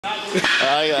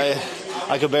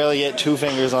I could barely get 2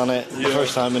 fingers on it the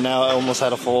first time, and now I almost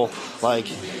had a full, like,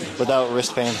 without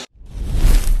wrist pain.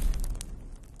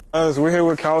 Guys, we're here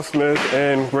with Cal Smith,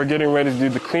 and we're getting ready to do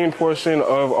the clean portion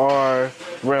of our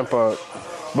ramp up.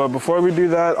 But before we do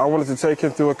that, I wanted to take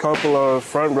him through a couple of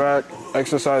front rack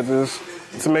exercises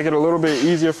to make it a little bit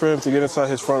easier for him to get inside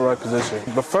his front rack position.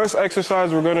 The first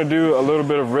exercise, we're gonna do a little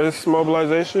bit of wrist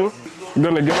mobilization. We're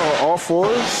gonna get on all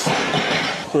fours.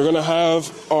 We're gonna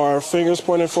have our fingers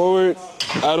pointed forward,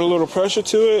 add a little pressure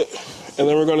to it, and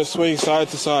then we're gonna swing side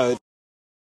to side.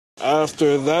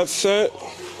 After that set,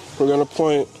 we're gonna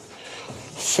point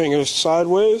fingers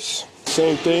sideways.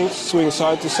 Same thing, swing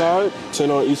side to side,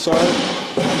 10 on each side.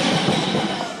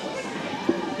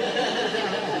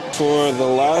 For the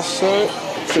last set,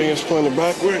 fingers pointed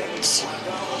backwards.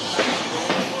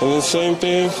 And then same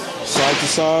thing, side to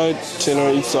side, 10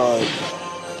 on each side.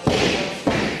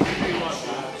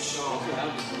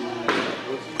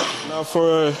 Now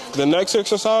for the next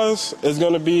exercise, it's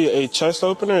gonna be a chest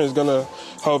opener. It's gonna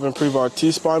help improve our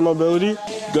T-spine mobility.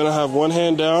 Gonna have one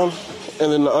hand down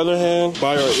and then the other hand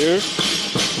by our ear.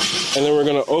 And then we're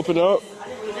gonna open up,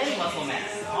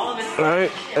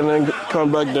 right, and then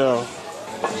come back down.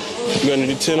 We're gonna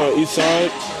do 10 on each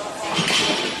side.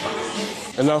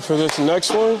 And now for this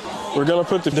next one, we're gonna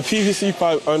put the PVC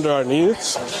pipe under our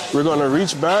knees. We're gonna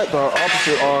reach back our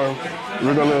opposite arm.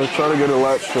 We're gonna try to get a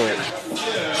lat stretch.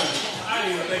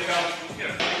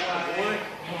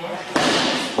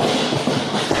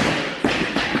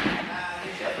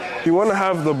 You wanna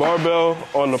have the barbell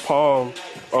on the palm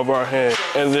of our hand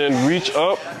and then reach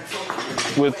up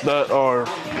with that arm.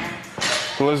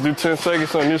 So let's do 10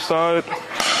 seconds on this side.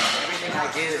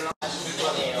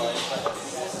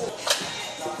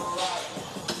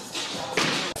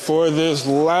 For this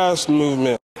last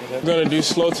movement, we're gonna do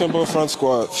slow tempo front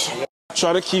squats.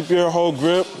 Try to keep your whole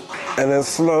grip and then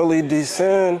slowly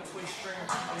descend.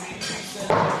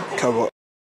 Come on.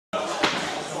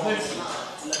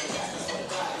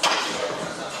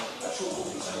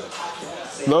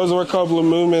 Those are a couple of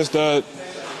movements that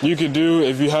you could do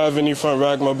if you have any front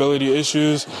rack mobility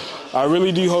issues. I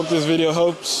really do hope this video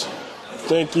helps.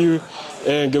 Thank you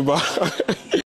and goodbye.